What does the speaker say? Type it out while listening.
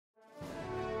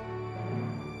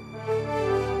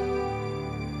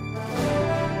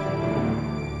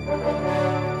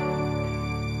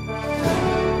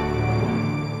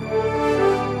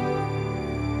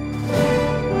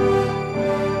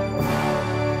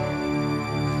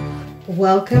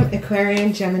Welcome,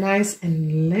 Aquarian, Geminis,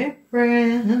 and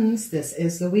Librans. This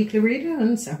is the weekly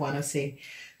readings. I want to say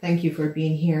thank you for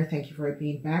being here. Thank you for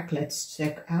being back. Let's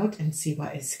check out and see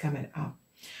what is coming up.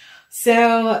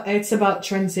 So it's about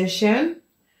transition.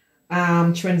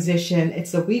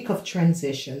 It's a week of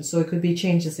transition. So it could be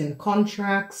changes in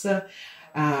contracts,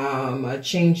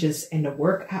 changes in the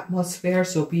work atmosphere.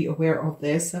 So be aware of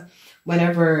this.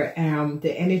 Whenever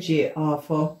the energy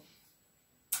of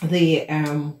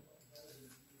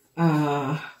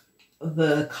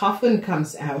the coffin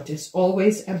comes out, it's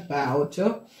always about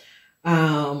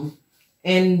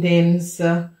endings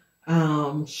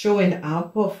showing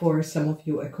up for some of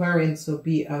you Aquarians. So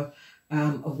be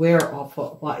aware of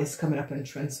what is coming up and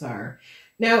transpire.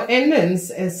 Now, endings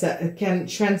is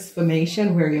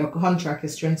transformation, where your contract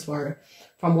is transferred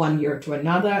from one year to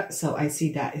another. So I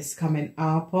see that is coming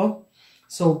up.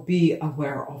 So be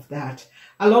aware of that.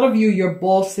 A lot of you, your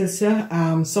bosses,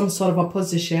 some sort of a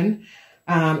position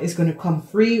is going to come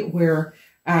free where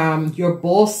your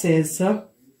boss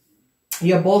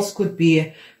could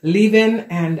be leaving,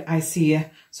 and I see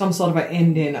some sort of an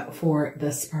ending for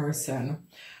this person.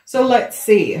 So let's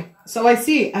see. So I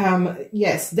see,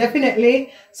 yes,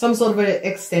 definitely some sort of an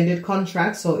extended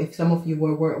contract. So if some of you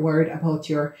were worried about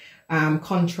your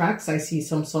contracts, I see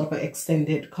some sort of an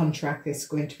extended contract is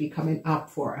going to be coming up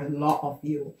for a lot of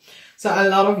you. So a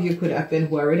lot of you could have been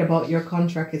worried about your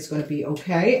contract. It's going to be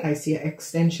okay. I see an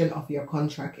extension of your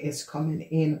contract is coming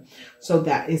in. So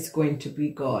that is going to be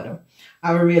good.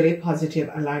 A really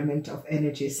positive alignment of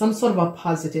energy. Some sort of a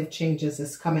positive changes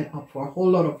is coming up for a whole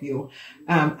lot of you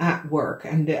at work.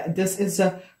 And this is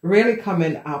really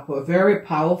coming up very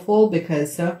powerful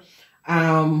because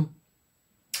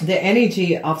the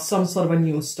energy of some sort of a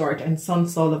new start and some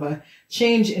sort of a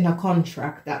change in a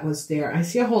contract that was there. I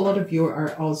see a whole lot of you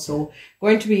are also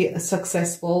going to be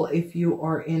successful if you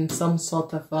are in some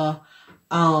sort of a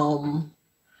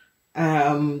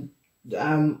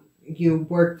you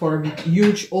work for a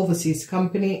huge overseas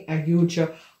company, a huge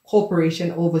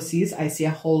corporation overseas. I see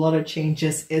a whole lot of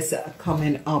changes is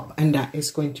coming up, and that is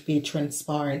going to be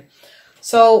transpiring.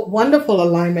 So wonderful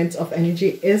alignment of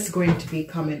energy is going to be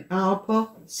coming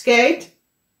up. Skate.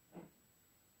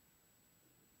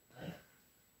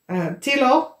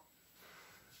 Tilo.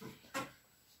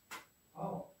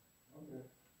 Oh, okay.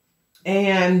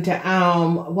 And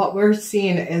what we're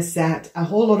seeing is that a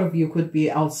whole lot of you could be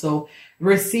also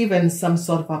receiving some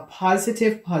sort of a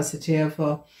positive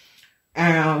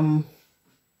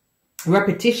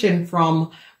repetition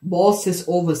from bosses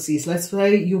overseas. Let's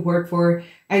say you work for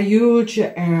a huge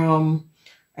a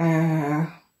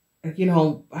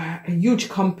huge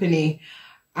company,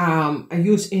 a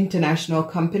huge international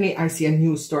company. I see a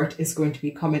new start is going to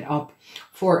be coming up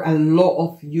for a lot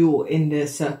of you in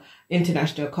this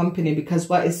international company, because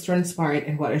what is transpiring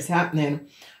and what is happening,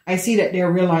 I see that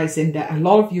they're realizing that a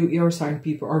lot of you air sign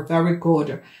people are very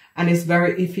good and is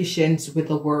very efficient with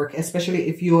the work, especially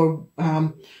if you're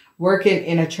working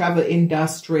in a travel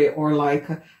industry or like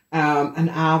an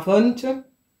Avant,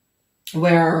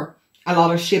 where a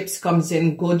lot of ships comes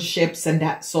in, good ships and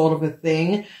that sort of a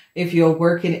thing. If you're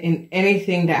working in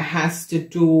anything that has to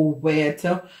do with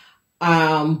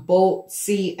boat,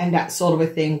 sea, and that sort of a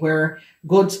thing, where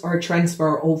goods are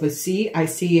transferred overseas, I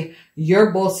see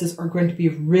your bosses are going to be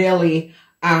really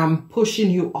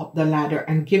pushing you up the ladder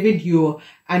and giving you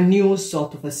a new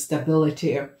sort of a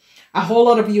stability. A whole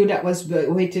lot of you that was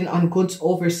waiting on goods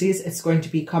overseas, it's going to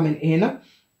be coming in.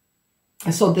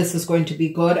 So this is going to be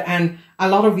good. And a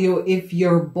lot of you, if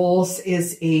your boss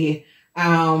is a,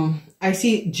 I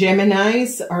see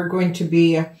Geminis are going to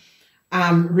be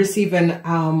receiving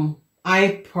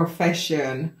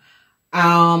profession.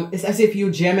 It's as if you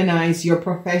Geminis, your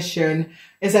profession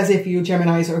is as if you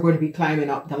Geminis are going to be climbing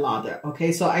up the ladder.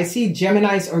 Okay, so I see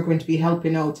Geminis are going to be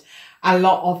helping out a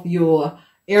lot of your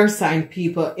air sign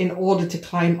people in order to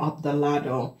climb up the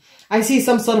ladder. I see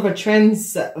some sort of a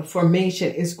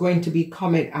transformation is going to be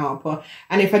coming up.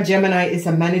 And if a Gemini is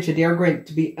a manager, they're going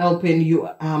to be helping you,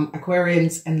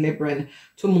 Aquarians and Libran,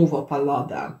 to move up a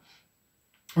ladder.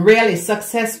 Really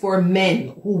success for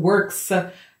men who works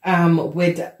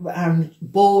with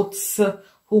boats,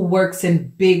 who works in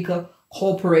big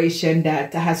corporation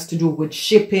that has to do with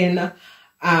shipping,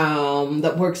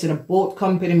 that works in a boat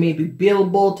company, maybe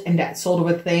build boat and that sort of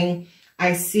a thing.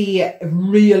 I see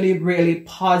really, really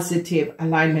positive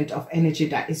alignment of energy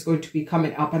that is going to be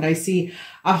coming up. And I see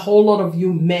a whole lot of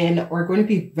you men are going to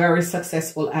be very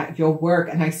successful at your work.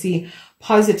 And I see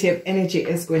positive energy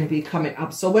is going to be coming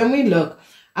up. So when we look,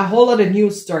 a whole lot of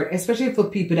new start, especially for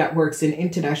people that works in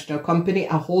international company,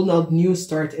 a whole lot of new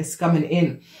start is coming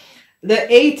in.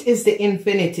 the 8 is the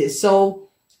infinity. So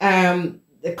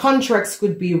the contracts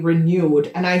could be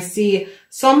renewed, and I see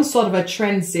some sort of a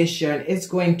transition is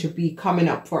going to be coming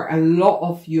up for a lot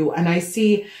of you. And I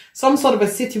see some sort of a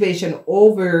situation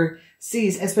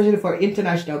overseas, especially for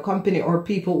international company or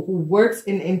people who works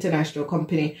in international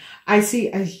company. I see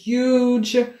a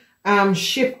huge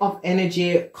shift of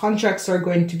energy. Contracts are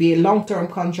going to be, long-term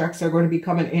contracts are going to be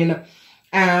coming in.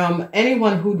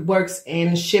 Anyone who works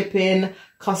in shipping,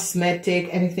 cosmetic,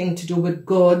 anything to do with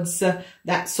goods,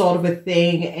 that sort of a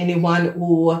thing. Anyone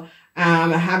who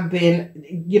have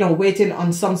been, you know, waiting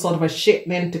on some sort of a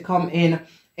shipment to come in,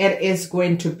 it is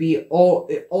going to be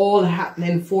all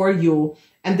happening for you,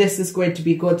 and this is going to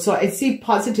be good. So I see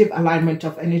positive alignment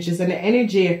of energies, and the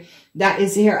energy that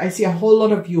is here, I see a whole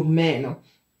lot of you men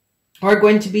are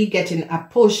going to be getting a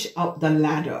push up the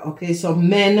ladder. Okay, so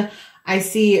men, I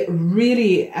see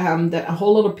really that a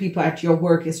whole lot of people at your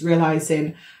work is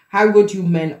realizing how good you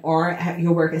men are at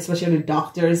your work, especially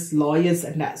doctors, lawyers,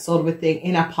 and that sort of a thing,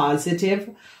 in a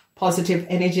positive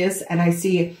energies. And I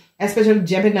see especially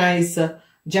Geminis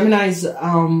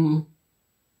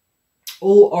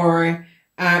who are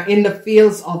in the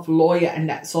fields of lawyer and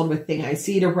that sort of a thing. I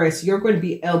see the rest. You're going to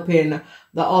be helping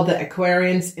the other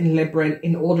Aquarians in Libra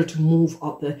in order to move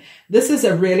up this is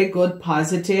a really good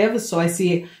positive. So I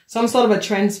see some sort of a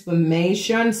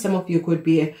transformation. Some of you could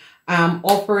be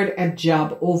offered a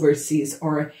job overseas,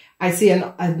 or I see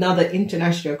another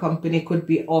international company could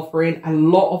be offering a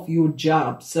lot of you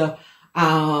jobs.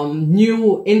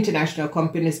 New international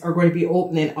companies are going to be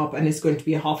opening up, and it's going to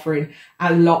be offering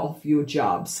a lot of you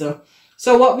jobs.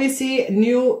 So what we see,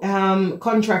 new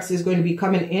contracts is going to be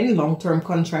coming in, long-term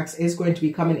contracts is going to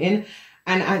be coming in.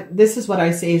 And this is what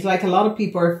I say, it's like a lot of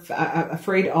people are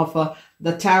afraid of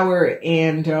the tower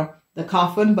and the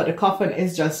coffin, but the coffin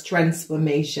is just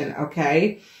transformation,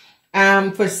 okay?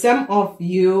 For some of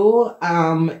you,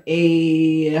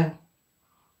 a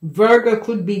Virgo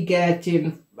could be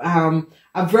getting,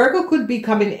 a Virgo could be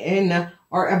coming in,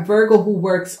 or a Virgo who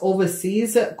works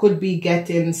overseas could be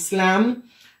getting slam.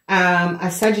 A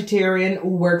Sagittarian who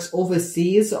works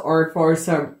overseas or for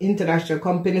some international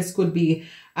companies could be,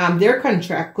 their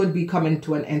contract could be coming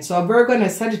to an end. So a Virgo and a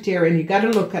Sagittarian, you got to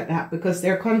look at that, because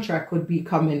their contract could be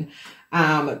coming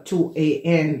to an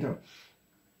end.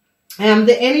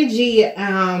 The energy,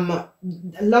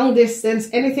 long distance,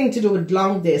 anything to do with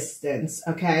long distance,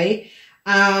 okay?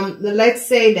 Let's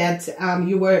say that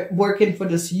you were working for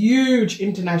this huge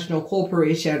international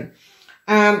corporation.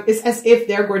 It's as if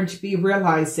they're going to be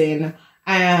realizing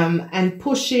and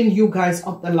pushing you guys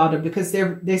up the ladder, because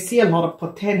they see a lot of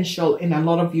potential in a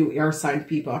lot of you air sign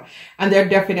people, and they're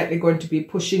definitely going to be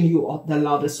pushing you up the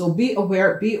ladder. So be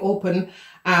aware, be open,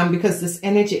 because this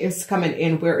energy is coming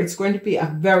in where it's going to be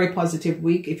a very positive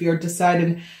week. If you're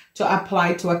deciding to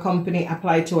apply to a company,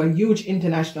 apply to a huge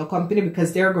international company,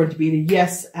 because they're going to be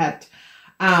yes at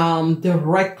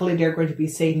directly, they're going to be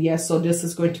saying yes. So this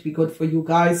is going to be good for you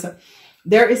guys.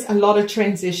 There is a lot of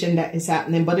transition that is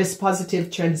happening, but it's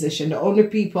positive transition. The only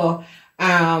people,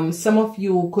 some of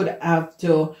you could have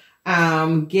to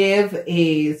give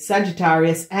a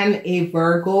Sagittarius and a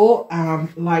Virgo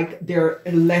like their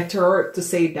letter to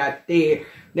say that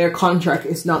their contract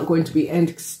is not going to be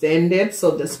extended.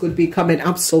 So this could be coming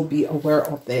up, so be aware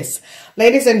of this.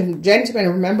 Ladies and gentlemen,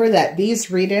 remember that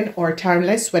these readings are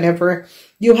timeless. Whenever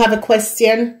you have a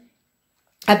question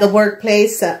at the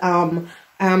workplace,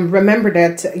 remember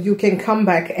that you can come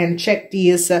back and check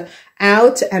these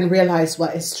out and realize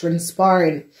what is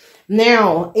transpiring.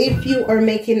 Now, if you are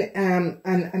making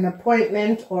an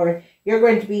appointment, or you're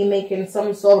going to be making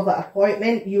some sort of an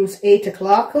appointment, use 8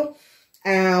 o'clock,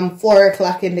 4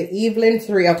 o'clock in the evening,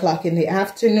 3 o'clock in the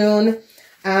afternoon,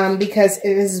 because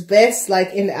it is best,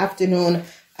 like in the afternoon,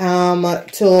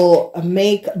 to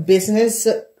make business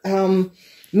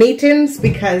meetings,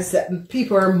 because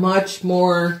people are much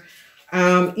more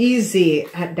easy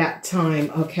at that time,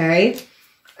 okay?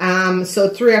 So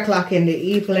 3 o'clock in the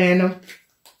evening,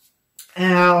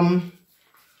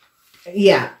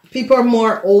 yeah, people are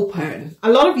more open. A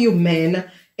lot of you men,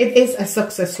 it is a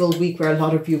successful week for a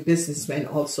lot of you businessmen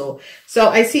also. So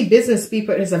I see business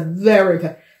people, it is a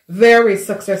very, very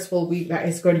successful week that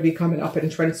is going to be coming up and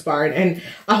transpiring, and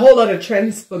a whole lot of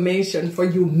transformation for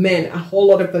you men, a whole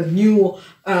lot of the new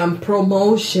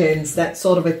promotions, that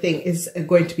sort of a thing is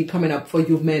going to be coming up for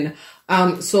you men.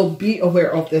 So be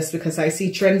aware of this, because I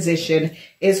see transition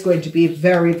is going to be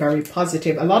very, very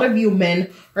positive. A lot of you men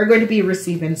are going to be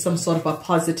receiving some sort of a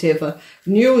positive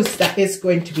news that is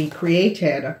going to be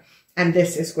created, and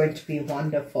this is going to be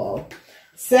wonderful.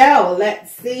 So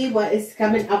let's see what is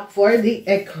coming up for the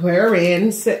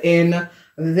Aquarians in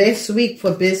This week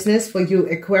for business for you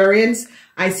Aquarians,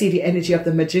 I see the energy of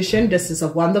the Magician. This is a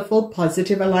wonderful,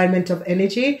 positive alignment of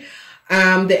energy.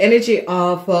 The energy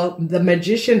of the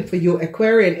Magician for you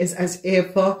Aquarian is as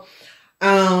if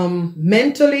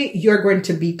mentally you're going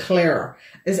to be clear.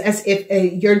 It's as if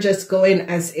you're just going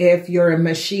as if you're a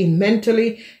machine.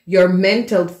 Mentally, your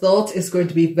mental thought is going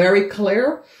to be very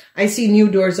clear. I see new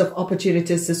doors of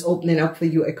opportunities is opening up for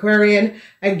you Aquarian.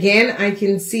 Again, I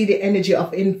can see the energy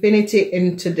of infinity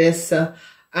into this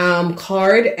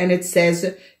card, and it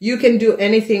says you can do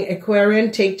anything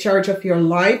Aquarian. Take charge of your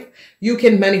life. You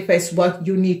can manifest what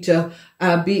you need to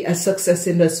be a success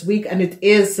in this week, and it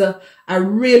is a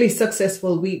really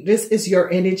successful week. This is your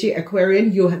energy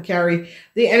Aquarian. You carry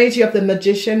the energy of the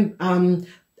Magician.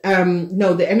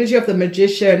 The energy of the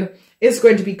Magician is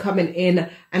going to be coming in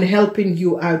and helping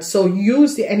you out. So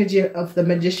use the energy of the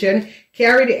Magician,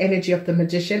 carry the energy of the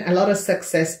Magician. A lot of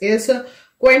success is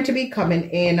going to be coming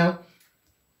in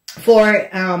for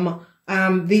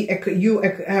you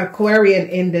Aquarian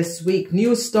in this week.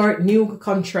 New start, new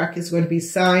contract is going to be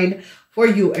signed for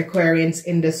you Aquarians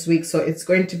in this week. So it's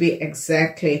going to be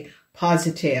exactly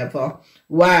positive.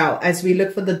 Wow. As we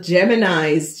look for the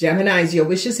Geminis, your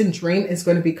wishes and dream is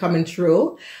going to be coming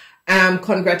true.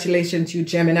 Congratulations, you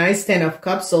Geminis, 10 of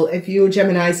Cups. So if you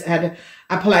Geminis had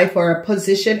applied for a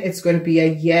position, it's going to be a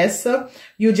yes.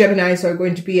 You Geminis are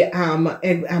going to be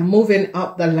moving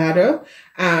up the ladder.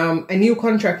 A new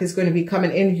contract is going to be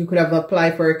coming in. You could have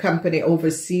applied for a company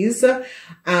overseas. If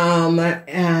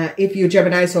you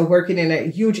Geminis are working in a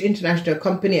huge international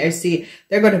company, I see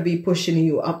they're going to be pushing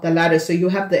you up the ladder. So you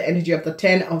have the energy of the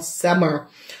 10 of Summer.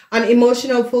 An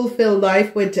emotional, fulfilled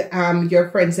life with your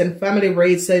friends and family,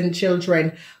 raising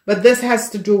children. But this has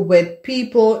to do with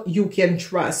people you can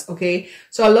trust, okay?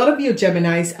 So a lot of you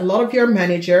Geminis, a lot of your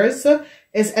managers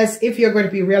is as if you're going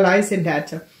to be realizing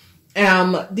that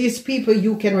these people,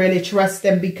 you can really trust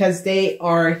them because they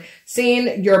are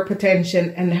seeing your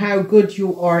potential and how good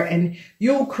you are, and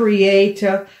you create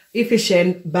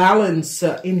efficient balance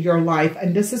in your life.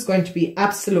 And this is going to be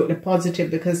absolutely positive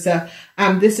because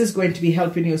this is going to be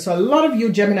helping you. So a lot of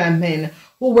you Gemini men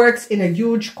who works in a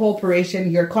huge corporation,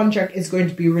 your contract is going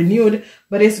to be renewed,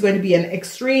 but it's going to be an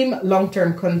extreme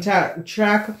long-term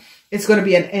contract. It's going to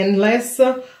be an endless.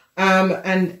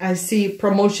 And I see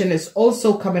promotion is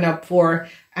also coming up for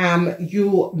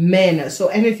you men. So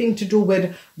anything to do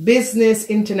with business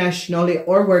internationally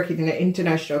or working in an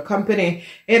international company,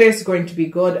 it is going to be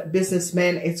good.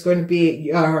 Businessmen, it's going to be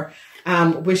your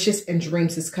wishes and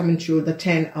dreams is coming through, the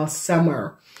 10 of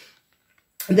Summer.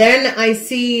 Then I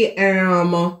see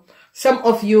some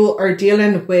of you are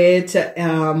dealing with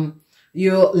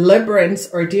you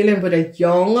Librans are dealing with a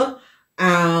young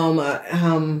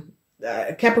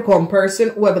Capricorn person,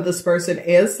 whoever this person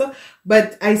is.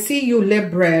 But I see you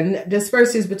Libran, this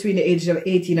person is between the ages of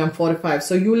 18 and 45.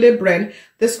 So you Libran,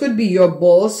 this could be your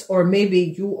boss, or maybe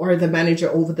you are the manager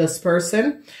over this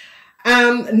person.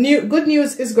 Good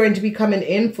news is going to be coming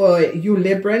in for you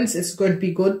Librans. It's going to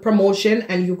be good promotion,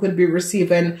 and you could be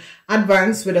receiving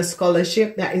advance with a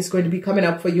scholarship that is going to be coming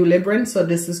up for you Librans. So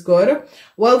this is good.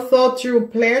 Well thought through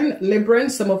plan,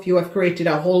 Librans. Some of you have created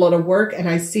a whole lot of work, and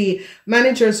I see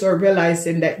managers are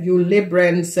realizing that you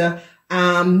Librans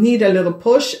need a little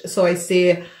push. So I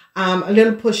say a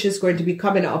little push is going to be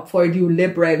coming up for you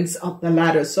Librans up the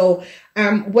ladder. So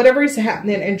whatever is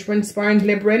happening and transpiring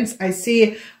Librans, I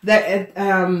see that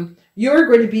you're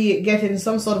going to be getting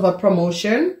some sort of a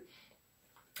promotion,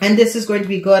 and this is going to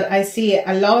be good. I see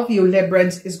a lot of you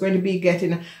Librans is going to be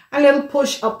getting a little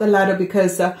push up the ladder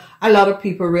because a lot of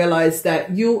people realize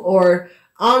that you are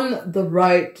on the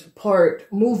right part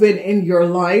moving in your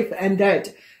life, and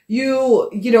that you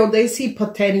know, they see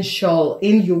potential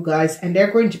in you guys, and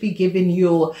they're going to be giving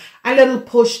you a little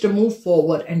push to move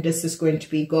forward, and this is going to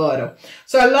be good.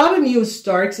 So a lot of new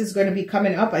starts is going to be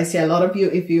coming up. I see a lot of you,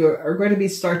 if you are going to be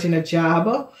starting a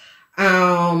job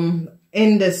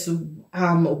in this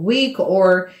week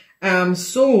or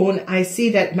soon, I see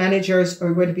that managers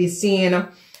are going to be seeing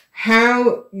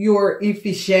how you're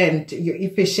efficient, your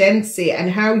efficiency,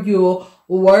 and how you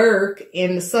work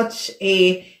in such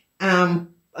a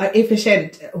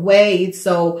efficient way.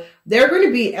 So they're going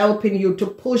to be helping you to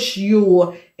push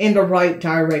you in the right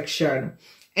direction.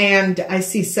 And I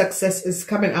see success is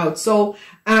coming out. So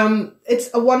it's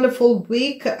a wonderful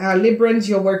week. Librans,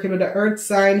 you're working with the earth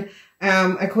sign.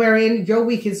 Aquarian, your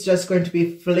week is just going to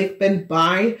be flipping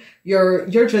by. You're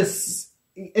just,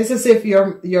 it's as if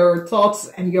your thoughts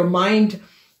and your mind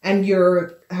and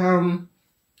your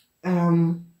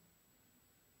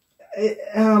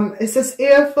it's as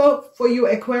if for you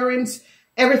Aquarians,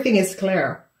 everything is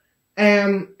clear.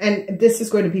 And this is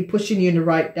going to be pushing you in the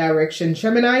right direction.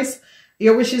 Geminis,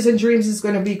 your wishes and dreams is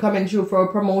going to be coming true for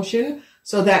a promotion.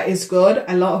 So that is good.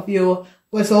 A lot of you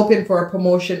was hoping for a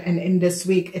promotion, and in this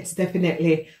week, it's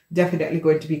definitely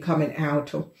going to be coming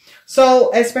out.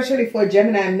 So especially for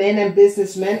Gemini men and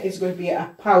businessmen, it's going to be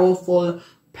a powerful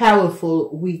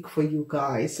week for you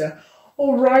guys.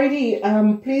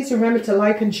 Alrighty, please remember to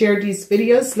like and share these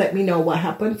videos. Let me know what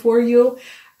happened for you.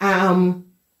 And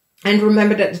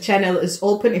remember that the channel is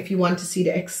open if you want to see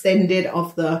the extended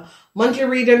of the monthly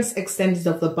readings, extended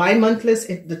of the bi-monthlies.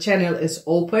 If the channel is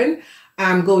open,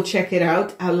 go check it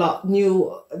out. A lot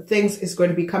new things is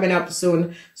going to be coming up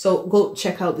soon. So go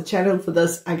check out the channel for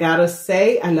this. I gotta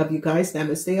say, I love you guys.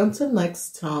 Namaste until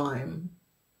next time.